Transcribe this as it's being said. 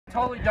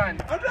Totally done.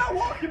 I'm not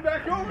walking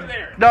back over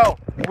there. No,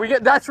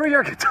 that's where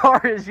your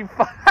guitar is. You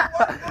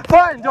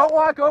fine. Don't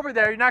walk over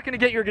there. You're not gonna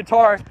get your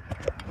guitar.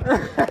 Where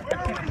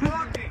are we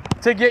walking?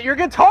 To get your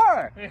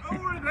guitar.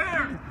 Over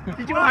there.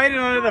 Did you hide it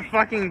under the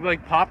fucking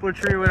like poplar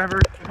tree or whatever?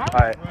 All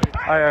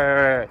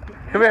right.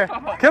 Come here.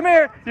 Come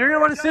here. You're gonna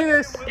want to see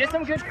this. Get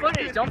some good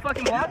footage. Don't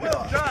fucking walk. Will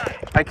die.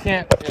 I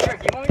can't. Sure,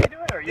 you want me to do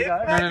it or you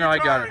got it? No, I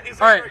got it.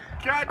 All right.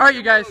 All right,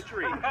 you guys.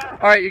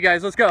 All right, you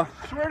guys. Let's go.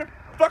 Swear to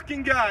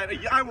fucking God,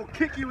 I will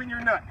kick you in your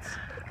nuts.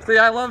 See,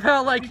 I love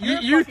how like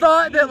you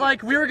thought that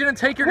like we were gonna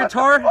take your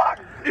guitar. Fuck?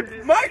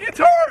 It's my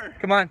guitar.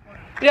 Come on.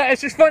 Yeah,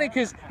 it's just funny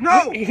because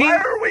why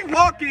are we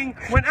walking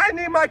when I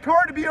need my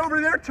car to be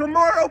over there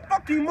tomorrow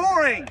fucking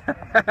morning?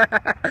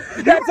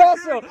 That's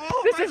also,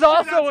 this is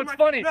also what's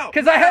funny,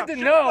 because I had to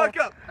know. Fuck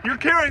up. You're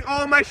carrying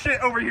all my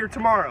shit over here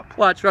tomorrow.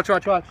 Watch.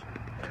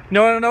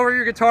 No one know where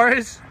your guitar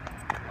is?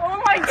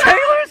 Oh my God.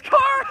 Taylor's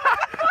car!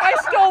 I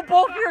stole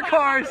both your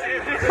cars!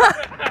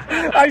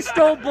 I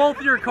stole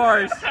both your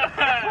cars.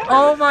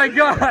 Oh my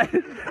God.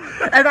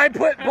 And I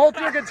put both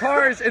your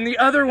guitars in the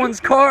other one's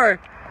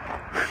car.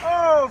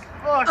 Oh,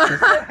 fuck.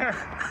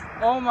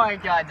 Oh my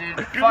God, dude.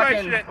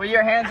 Fucking, well,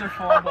 your hands are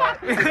full, but...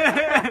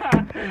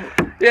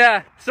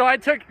 Yeah, so I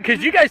took,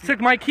 because you guys took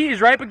my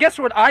keys, right? But guess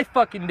what I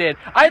fucking did?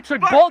 I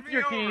took both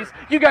your keys.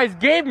 You guys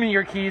gave me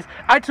your keys.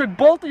 I took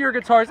both of your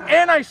guitars,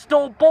 and I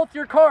stole both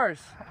your cars.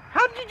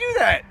 How did you do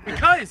that?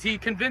 Because he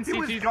convinced He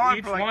was each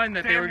gone for, like, one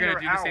that they were going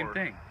to damn do near the same an hour.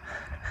 thing.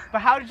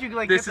 But how did you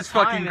like This get is the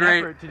time fucking and great.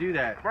 effort to do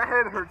that? My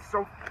head hurts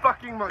so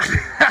fucking much.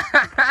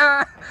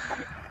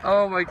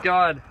 Oh my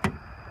God.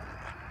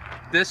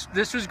 This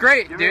was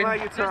great, Give me dude. my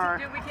guitar.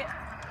 Dude, we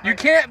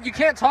can't... You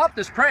can't top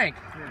this prank.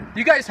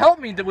 You guys helped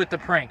me with the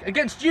prank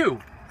against you.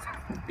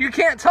 You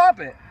can't top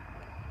it.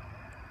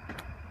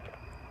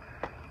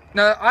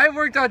 Now, I've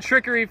worked on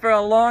trickery for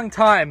a long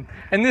time,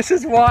 and this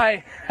is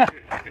why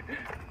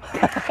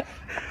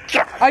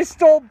I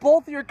stole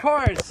both your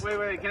cars.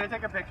 Wait, can I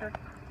take a picture?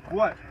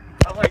 What?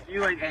 Of like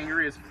you like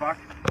angry as fuck.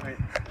 Wait.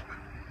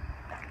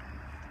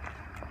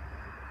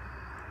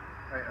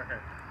 Wait, okay.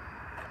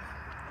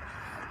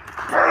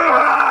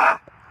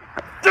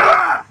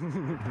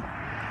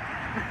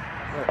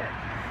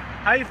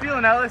 How you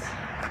feeling, Ellis?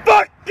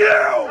 Fuck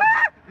you!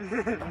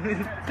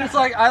 Just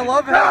like, I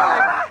love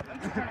how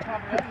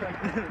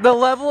like, the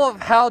level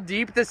of how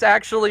deep this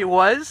actually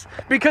was,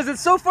 because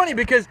it's so funny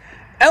because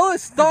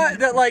Ellis thought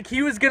that like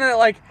he was gonna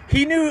like,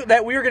 he knew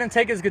that we were gonna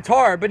take his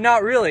guitar, but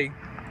not really.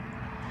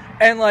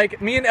 And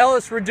like me and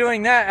Ellis were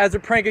doing that as a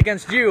prank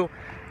against you,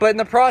 but in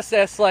the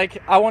process,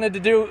 like I wanted to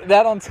do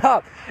that on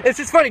top. It's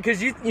just funny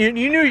because you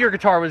knew your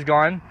guitar was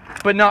gone,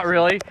 but not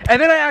really. And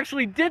then I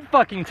actually did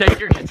fucking take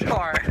your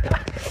guitar.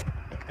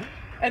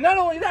 And not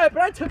only that,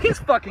 but I took his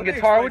fucking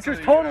guitar, which was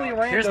totally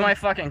random. Here's my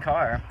fucking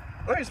car.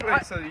 Let me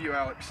explain something to you,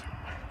 Alex.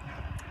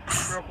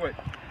 Real quick.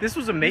 This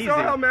was You amazing.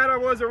 saw how mad I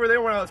was over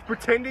there when I was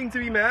pretending to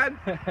be mad?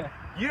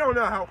 You don't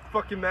know how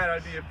fucking mad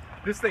I'd be if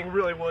this thing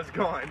really was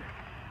gone.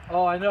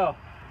 Oh, I know.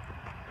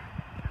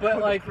 But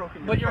like,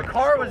 but your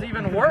car was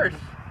even worse.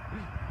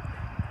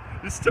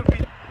 This took me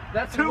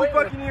That's 2 way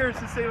fucking years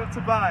to save up to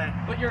buy it.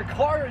 But your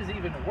car is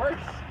even worse.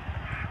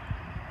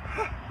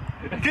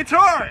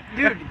 Guitar!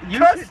 Dude, you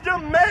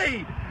Custom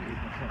made!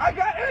 I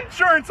got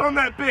insurance on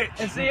that bitch!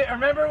 And see,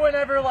 remember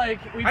whenever like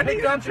we I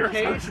picked need up the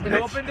insurance case on and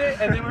this bitch. opened it,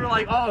 and then we were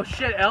like, oh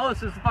shit,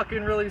 Ellis is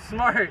fucking really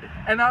smart.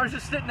 And I was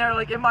just sitting there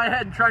like in my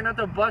head trying not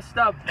to bust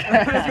up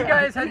because you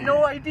guys had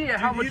no idea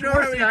how much you know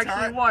worse how it many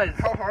actually was.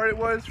 How hard it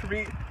was for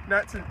me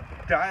not to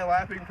die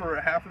laughing for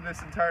half of this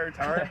entire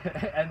time?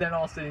 And then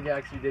all of a sudden you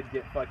actually did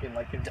get fucking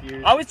like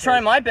confused. I was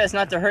trying my best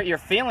not to hurt your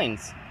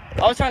feelings.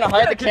 I was trying to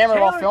hide the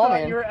camera while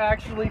filming. You were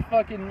actually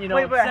fucking, you know.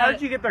 Wait, upset. how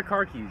did you get their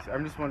car keys?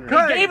 I'm just wondering.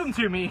 He gave them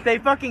to me. They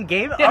fucking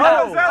gave it? Yeah, Oh! that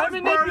I was part of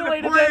the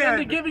manipulated them plan.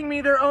 into giving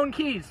me their own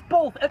keys,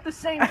 both at the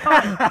same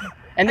time.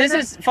 And this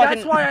is fucking...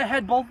 That's why I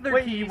had both their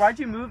Wait, keys. why'd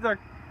you move their...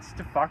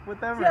 to fuck with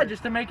them? Yeah, or-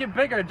 just to make it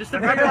bigger, just to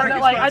The figure out parking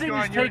that like I spot's didn't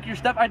just gone, take your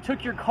stuff. I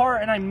took your car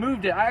and I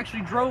moved it. I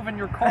actually drove in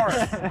your car,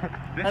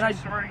 Bitch, And I- I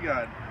swear to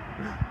God.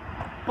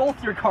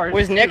 both your cars.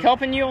 Was Nick too.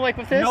 helping you like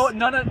with this? No,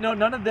 none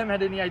of them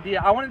had any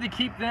idea. I wanted to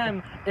keep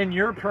them in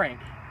your prank,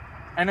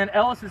 and then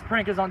Ellis's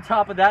prank is on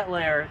top of that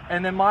layer,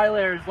 and then my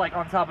layer is like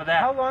on top of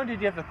that. How long did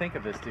you have to think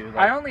of this, dude?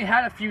 I only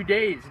had a few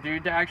days,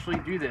 dude, to actually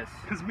do this.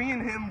 Because me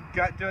and him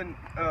got done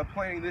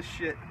planning this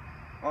shit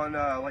on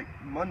like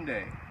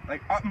Monday.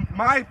 Like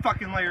my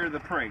fucking layer of the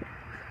prank.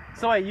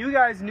 So wait, you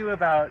guys knew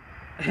about...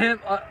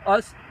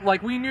 Us,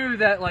 like we knew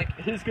that like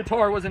his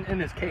guitar wasn't in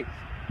his case,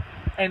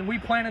 and we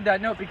planted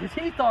that note because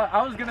he thought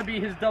I was gonna be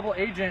his double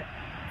agent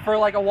for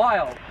like a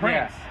while,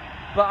 pranks.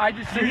 But I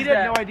just So he used had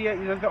that. no idea.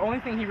 You know, the only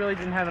thing he really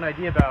didn't have an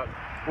idea about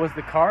was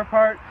the car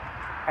part,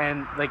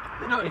 and like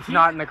it's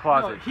not in the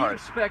closet No, he part.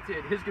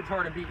 expected his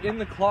guitar to be in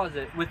the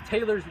closet with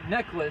Taylor's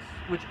necklace,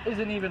 which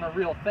isn't even a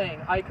real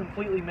thing. I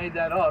completely made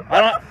that up.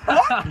 I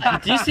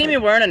don't... Do you see me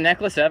wearing a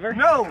necklace ever?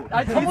 No,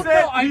 I told- he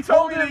said, no, I he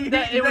told told me him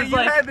that, that it was you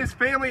like- had this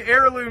family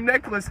heirloom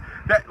necklace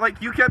that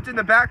like you kept in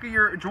the back of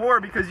your drawer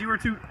because you were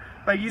too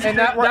Like you And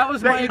that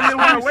was my you didn't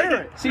want to wear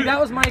excuse. it. See, that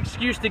was my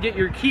excuse to get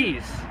your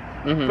keys.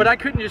 Mhm. But I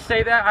couldn't just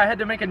say that. I had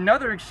to make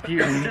another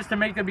excuse just to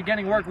make the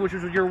beginning work, which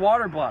was your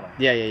water bottle.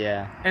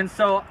 Yeah. And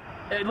so,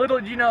 little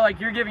did you know, like,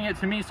 you're giving it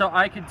to me so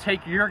I could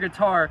take your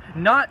guitar,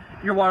 not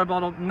your water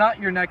bottle, not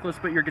your necklace,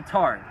 but your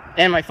guitar.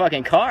 And my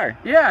fucking car.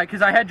 Yeah,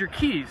 because I had your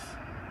keys.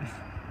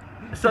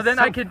 So then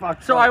So I could.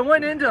 fucked So up. I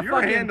went into You're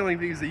fucking. handling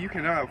things that you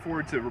cannot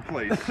afford to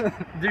replace.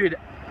 Dude,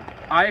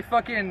 I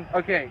fucking.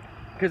 Okay,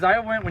 because I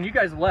went, when you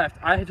guys left,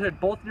 I had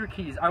both your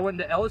keys. I went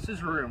into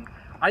Ellis's room.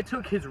 I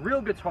took his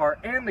real guitar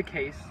and the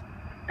case,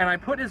 and I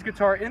put his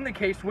guitar in the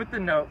case with the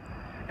note.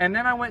 And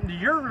then I went into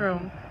your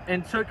room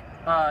and took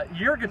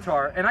your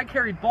guitar, and I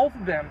carried both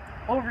of them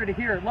over to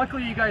here.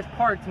 Luckily, you guys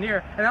parked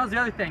near, and that was the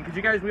other thing, because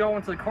you guys, we all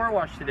went to the car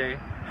wash today.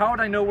 How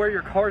would I know where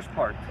your car's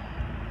parked?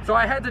 So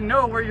I had to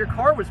know where your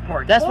car was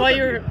parked. That's both why of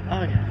you're. you.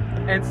 Oh, yeah.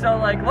 And so,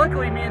 like,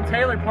 luckily, me and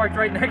Taylor parked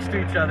right next to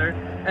each other,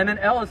 and then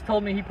Ellis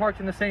told me he parked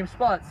in the same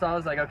spot, so I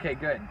was like, okay,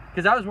 good.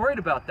 Because I was worried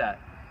about that.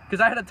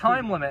 Because I had a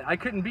time limit. I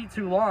couldn't be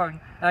too long,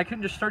 and I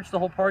couldn't just search the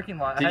whole parking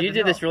lot. Dude, you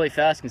did this really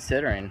fast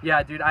considering.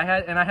 Yeah, dude, I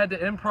had to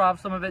improv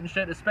some of it and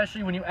shit,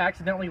 especially when you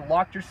accidentally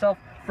locked yourself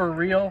for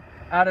real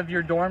out of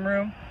your dorm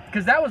room.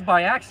 Because that was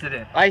by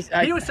accident.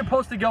 He was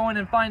supposed to go in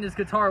and find his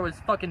guitar was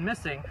fucking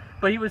missing,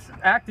 but he was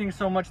acting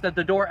so much that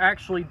the door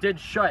actually did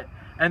shut.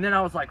 And then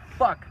I was like,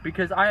 fuck,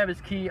 because I have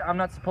his key, I'm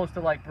not supposed to,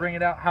 like, bring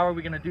it out. How are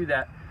we going to do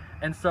that?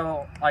 And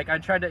so, like, I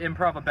tried to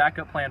improv a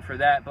backup plan for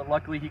that, but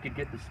luckily he could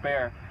get the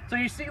spare. So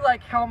you see,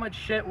 like, how much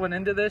shit went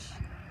into this?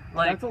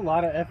 Like, That's a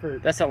lot of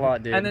effort. That's a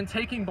lot, dude. and then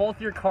taking both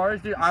your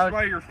cars, dude, That's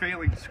why you're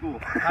failing school.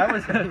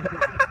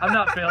 I'm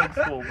not failing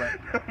school,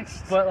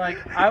 but like,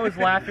 I was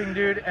laughing,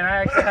 dude, and I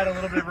actually had a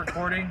little bit of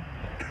recording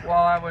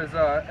while I was,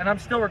 and I'm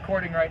still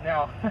recording right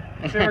now.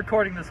 Been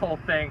recording this whole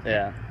thing.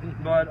 Yeah.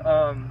 But,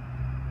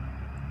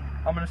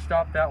 I'm gonna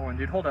stop that one,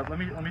 dude. Hold up, let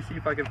me see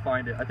if I can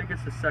find it. I think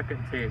it's the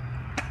second tape.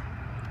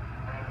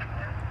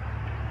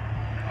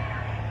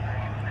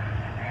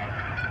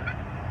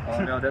 Oh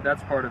no,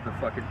 that's part of the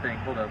fucking thing.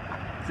 Hold up.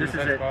 This is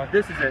it.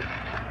 This is it.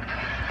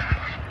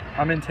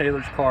 I'm in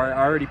Taylor's car.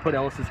 I already put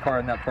Ellis's car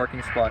in that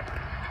parking spot.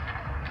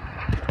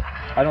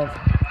 I don't.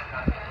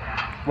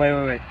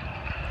 Wait.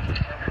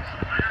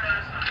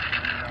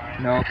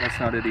 No, that's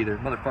not it either.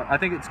 Motherfucker. I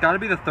think it's got to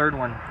be the third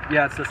one.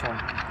 Yeah, it's this one.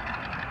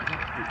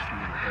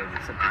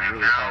 Something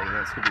really high.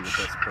 That's gonna be the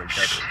best prank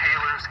ever.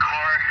 Taylor's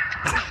car.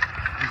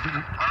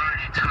 I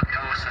already took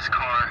Ellis's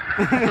car.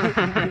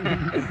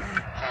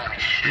 Holy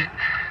shit.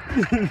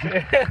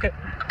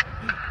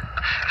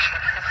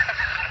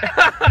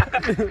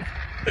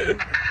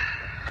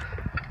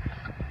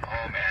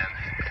 Oh man.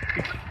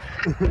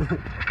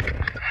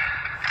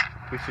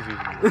 We should use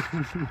it.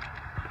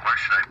 Where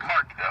should I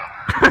park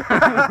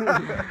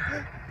though?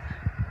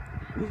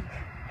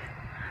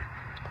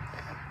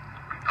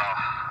 Oh,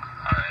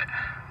 alright.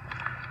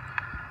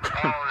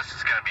 Oh, this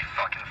is gonna be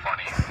fucking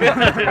funny.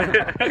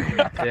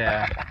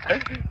 Yeah.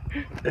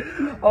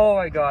 Oh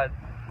my god.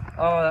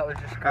 Oh, that was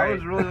just great. I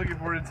was really looking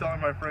forward to telling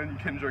my friend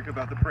Kendrick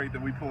about the prank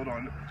that we pulled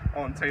on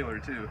Taylor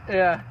too.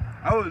 Yeah.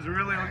 I was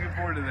really looking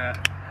forward to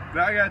that.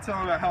 Now I gotta tell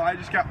him about how I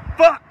just got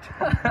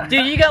fucked.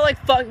 Dude, you got like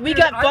fucked. We Dude,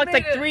 got I fucked made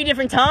like it- 3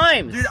 different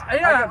times. Dude,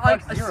 yeah, got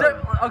like, fucked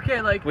zero.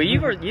 okay, like, Well, you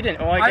didn't.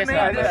 Oh, I I guess made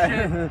not. this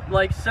shit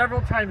like several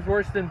times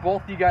worse than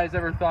both you guys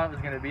ever thought it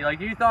was gonna be. Like,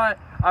 you thought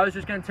I was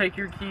just gonna take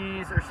your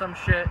keys or some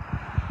shit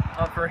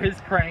for his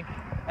prank,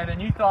 and then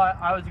you thought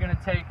I was gonna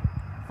take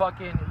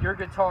fucking your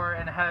guitar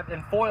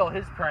and foil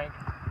his prank.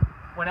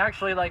 When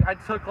actually, like, I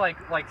took like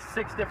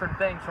 6 different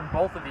things from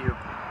both of you.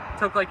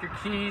 Took like your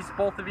keys,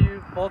 both of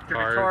you, both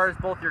your guitars,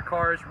 both your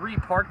cars,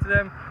 re-parked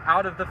them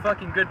out of the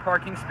fucking good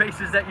parking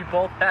spaces that you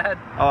both had.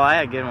 Oh, I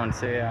had a good one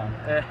too. Yeah.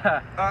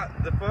 Yeah.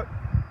 The fuck?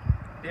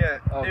 Yeah.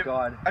 Oh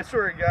god. I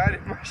swear to God,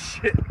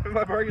 if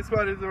my parking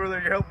spot is over there,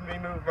 you're helping me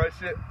move my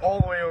shit all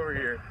the way over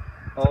here.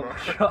 Oh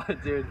my god,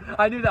 dude.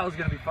 I knew that was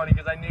gonna be funny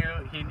because I knew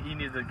he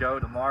needed to go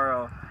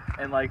tomorrow,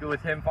 and like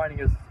with him finding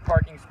his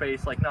parking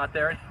space like not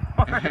there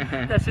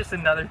anymore, that's just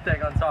another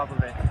thing on top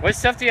of it. What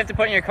stuff do you have to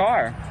put in your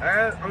car?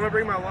 I'm gonna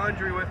bring my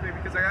laundry with me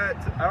because I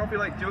don't feel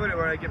like doing it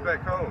when I get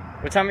back home.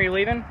 What time are you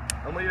leaving?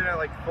 I'm leaving at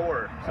like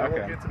 4, so I Okay.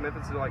 won't get to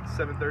Memphis until like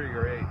 7:30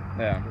 or 8.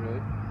 Yeah.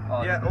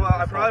 Oh, Yeah, dude, well, I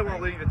this probably whole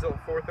won't leave until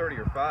 4:30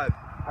 or 5.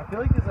 I feel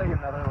like there's like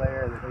another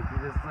layer that like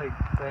you're just like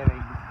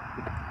planning.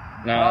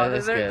 No,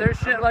 that's good. There's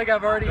shit like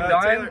I've already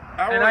done, Taylor,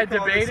 and I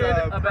debated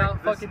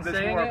about fucking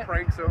saying more it.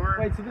 pranks over.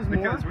 Wait, so there's more?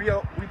 Because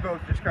we both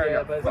just kind Yeah,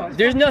 of but fucked.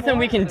 There's nothing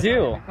we can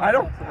do. I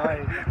don't.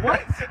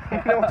 What?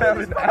 I don't have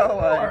an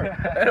ally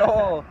at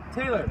all.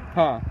 Taylor,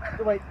 Huh?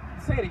 wait,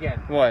 say it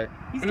again. What?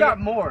 He's got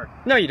more.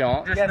 No, you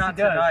don't. Just Yes, not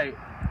he does. tonight.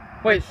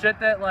 Wait.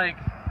 Shit that like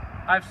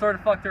I've sort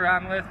of fucked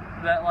around with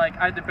that like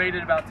I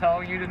debated about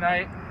telling you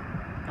tonight,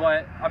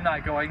 but I'm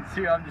not going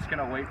to. I'm just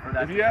gonna wait for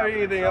that. If to you have happen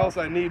anything itself.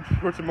 else I need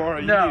for tomorrow,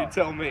 you No. need to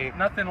tell me.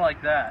 Nothing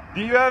like that.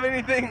 Do you have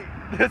anything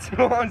that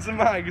belongs to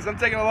mine? Because I'm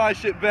taking a lot of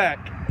shit back.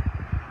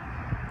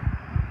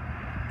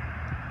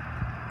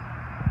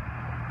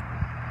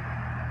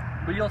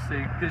 But you'll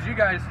see, because you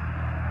guys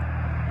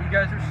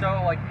guys are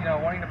so like, you know,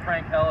 wanting to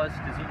prank Ellis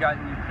because he got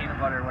you peanut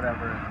butter or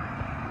whatever,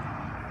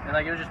 and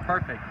like it was just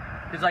perfect.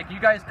 Because like you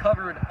guys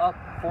covered up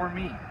for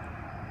me,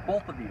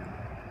 both of you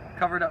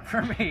covered up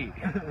for me.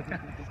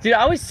 Dude,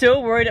 I was so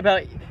worried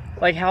about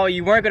like how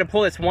you weren't gonna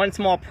pull this one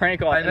small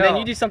prank off, I and then know.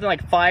 you do something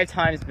like 5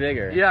 times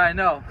bigger. Yeah, I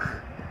know.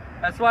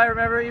 That's why I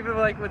remember even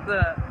like with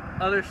the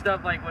other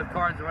stuff, like with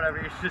cards or whatever,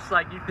 it's just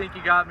like you think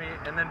you got me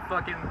and then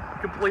fucking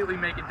completely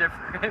make it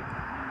different.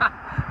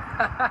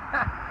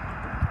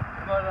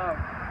 But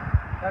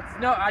that's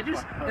no. I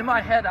just in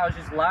my head I was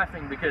just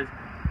laughing because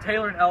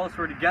Taylor and Ellis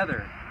were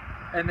together,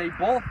 and they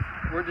both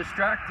were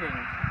distracting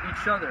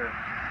each other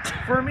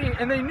for me,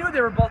 and they knew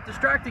they were both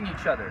distracting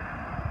each other.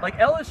 Like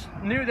Ellis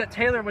knew that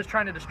Taylor was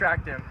trying to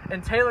distract him,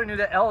 and Taylor knew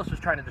that Ellis was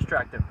trying to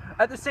distract him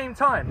at the same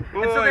time.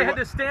 And so they had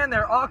to stand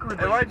there awkwardly.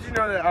 And why did you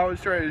know that I was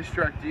trying to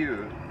distract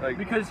you? Like,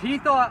 Because he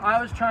thought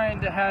I was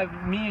trying to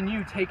have me and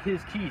you take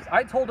his keys.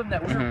 I told him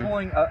that we were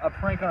pulling a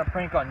prank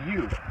on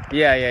you.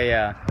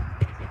 Yeah.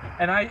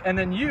 And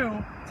then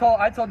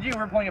I told you we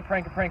were pulling a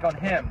prank on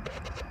him.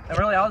 And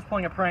really I was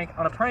pulling a prank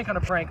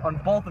on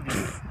both of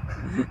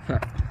you.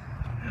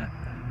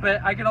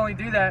 But I could only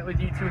do that with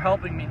you two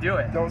helping me do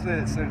it. don't say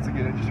that sentence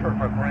again. It just hurt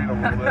my brain a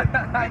little bit.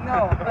 I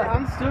know.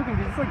 I'm still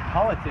confused. It's like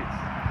politics.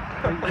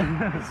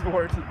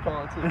 Sports and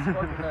politics.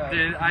 Fucking that.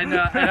 Dude, I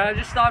know. And I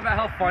just thought about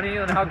how funny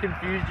and how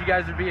confused you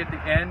guys would be at the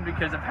end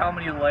because of how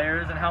many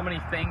layers and how many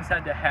things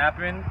had to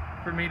happen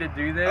for me to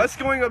do this. Us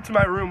going up to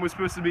my room was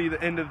supposed to be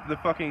the end of the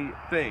fucking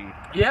thing.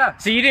 Yeah.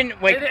 So you didn't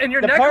wait. And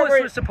your the part necklace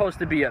where- was supposed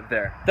to be up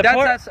there. The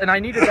part- That's and I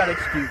needed that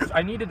excuse.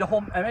 I needed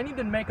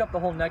to make up the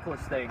whole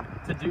necklace thing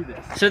to do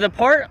this. So the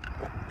part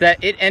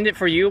that it ended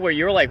for you, where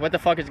you were like, "What the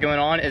fuck is going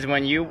on?" is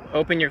when you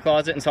opened your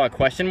closet and saw a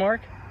question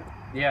mark.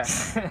 Yeah.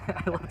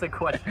 I left a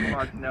question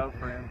mark note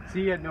for him. So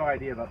you had no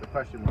idea about the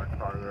question mark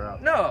farther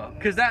up. No,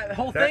 because that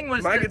whole thing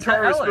was my to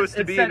guitar was Ellis. supposed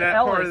to It be said in that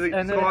Ellis, part of the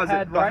and then it closet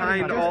had writing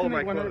behind on it. all Just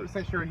my to be clothes.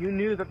 100% sure, you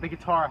knew that the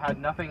guitar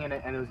had nothing in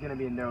it and there was going to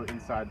be a note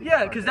inside the Yeah,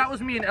 guitar because case. that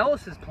was me and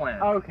Ellis's plan.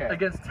 Okay.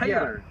 Against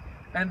Taylor.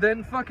 And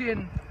then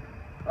fucking,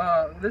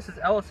 this is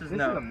Ellis's This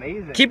note. is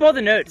amazing. Keep all the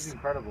This notes. is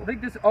incredible. I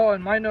think this, oh,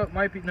 and my note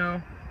might be, no.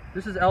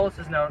 This is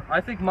Ellis's note. I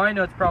think my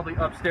note's probably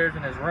upstairs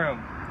in his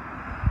room.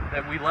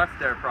 That we left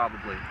there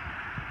probably.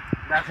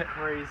 That's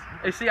crazy.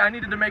 You see, I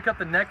needed to make up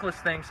the necklace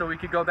thing so we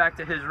could go back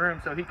to his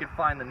room so he could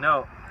find the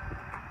note.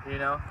 You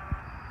know?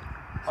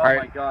 Oh All my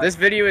right. god. This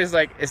video is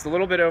like, it's a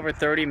little bit over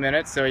 30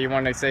 minutes, so you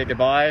want to say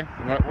goodbye?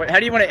 How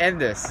do you want to end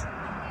this?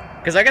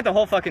 Because I got the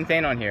whole fucking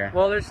thing on here.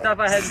 Well, there's stuff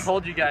I hadn't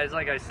told you guys,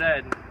 like I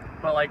said.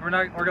 But like, we're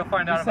gonna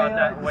find out about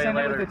that way send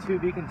later. it with a to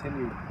be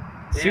continued.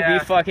 To be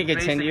fucking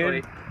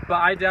continued? basically. But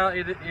I doubt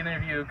it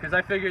interview because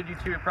I figured you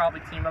two would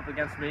probably team up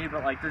against me.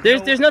 But like,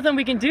 There's nothing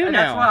we can do and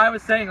now. that's why I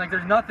was saying like,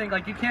 there's nothing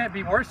like you can't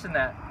be worse than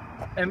that.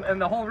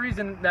 And the whole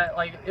reason that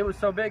like it was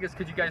so big is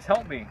because you guys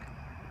helped me.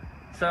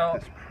 So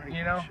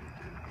you know,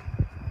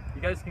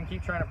 you guys can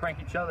keep trying to prank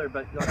each other,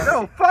 but you'll never,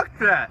 No, fuck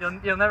that.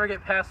 you'll never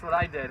get past what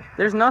I did.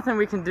 There's nothing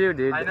we can do,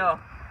 dude. I know.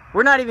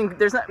 We're not even.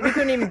 We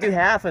couldn't even do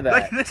half of that.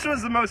 Like, this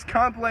was the most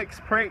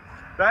complex prank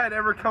that I had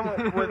ever come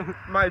up with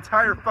my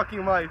entire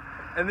fucking life.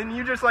 And then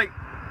you just like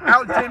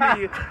outdid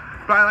me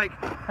by like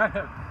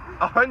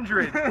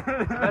 100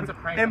 That's a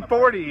prank. and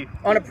 40.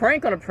 On a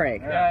prank.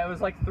 Yeah, it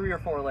was like 3 or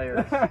 4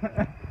 layers.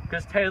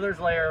 Because Taylor's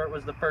layer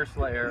was the first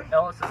layer,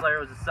 Ellis's layer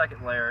was the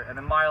second layer, and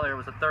then my layer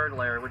was the third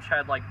layer, which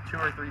had like 2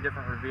 or 3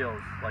 different reveals,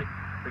 like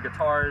the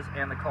guitars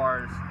and the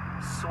cars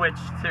switched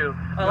too.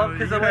 I love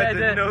because the you way I had the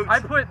did, notes. I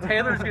put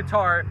Taylor's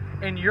guitar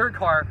in your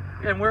car,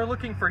 and we're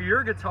looking for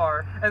your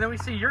guitar, and then we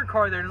see your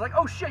car there, and it's like,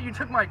 oh shit, you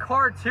took my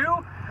car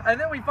too? And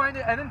then we find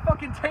it, and then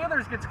fucking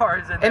Taylor's guitar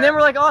is in there. And then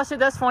we're like, oh shit,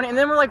 that's funny. And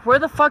then we're like, where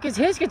the fuck is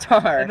his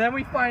guitar? And then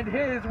we find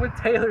his with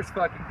Taylor's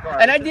fucking car.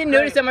 And I which is didn't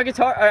notice great. that my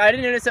guitar. Or I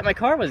didn't notice that my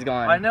car was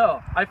gone. I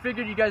know. I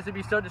figured you guys would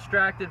be so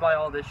distracted by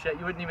all this shit,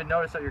 you wouldn't even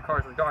notice that your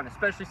cars were gone,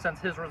 especially since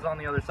his was on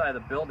the other side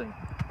of the building.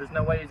 There's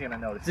no way he's gonna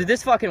notice. Did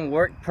this fucking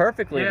work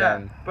perfectly Yeah,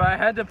 then? but I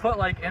had to put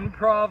like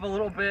improv a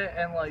little bit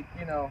and like,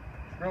 you know,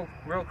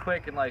 real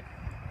quick and like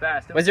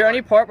fast. It Was there fun.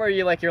 any part where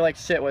you're like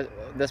shit,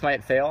 this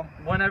might fail?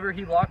 Whenever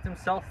he locked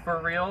himself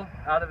for real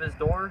out of his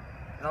door,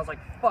 and I was like,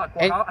 fuck,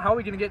 well, And- how are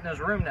we gonna get in his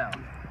room now?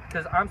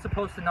 Because I'm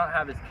supposed to not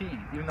have his key,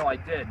 even though I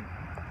did.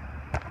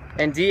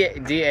 And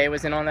DA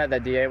was in on that.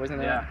 That DA was in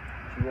there. Yeah,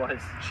 she was.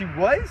 She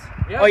was?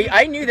 Yeah, Oh,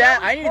 I knew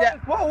that. I knew that.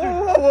 Whoa,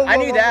 whoa, whoa, whoa, I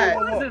knew whoa, that.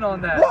 whoa, whoa, wasn't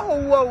on that.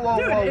 Whoa, whoa, whoa,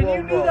 Dude, whoa, and whoa,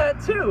 you knew whoa.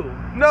 that too.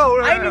 No,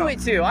 no, I no. knew it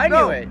too. I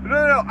No, knew it.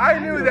 No, I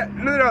knew that.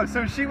 No.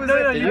 So she was.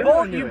 No, at- you everyone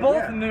both knew it,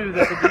 both yeah. knew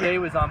that the DA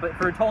was on, but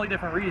for a totally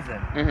different reason.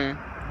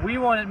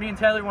 Mm-hmm. Me and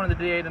Taylor wanted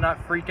the DA to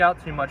not freak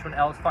out too much when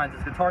Ellis finds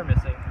his guitar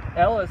missing.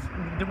 Ellis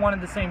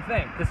wanted the same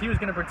thing because he was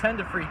going to pretend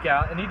to freak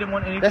out, and he didn't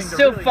want anything. That's to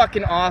so really...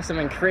 fucking awesome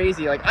and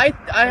crazy. Like I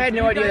had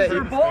no You idea guys that.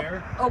 are both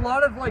a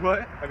lot of like.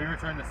 What? Have you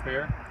returned the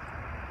spare?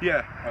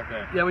 Yeah.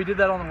 Okay. Yeah, we did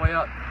that on the way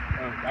up.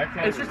 Oh, I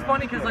can't It's just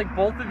funny because like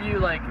both of you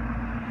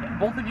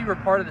were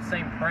part of the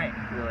same prank,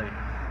 really,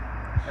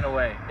 in a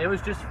way. It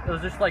was just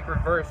like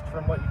reversed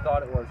from what you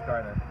thought it was,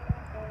 kind of.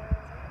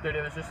 Dude,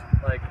 it was just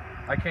like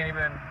I can't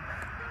even.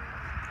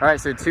 All right,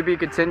 so to be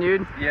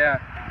continued. Yeah.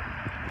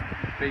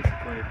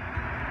 Basically.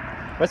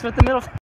 What's with the middle?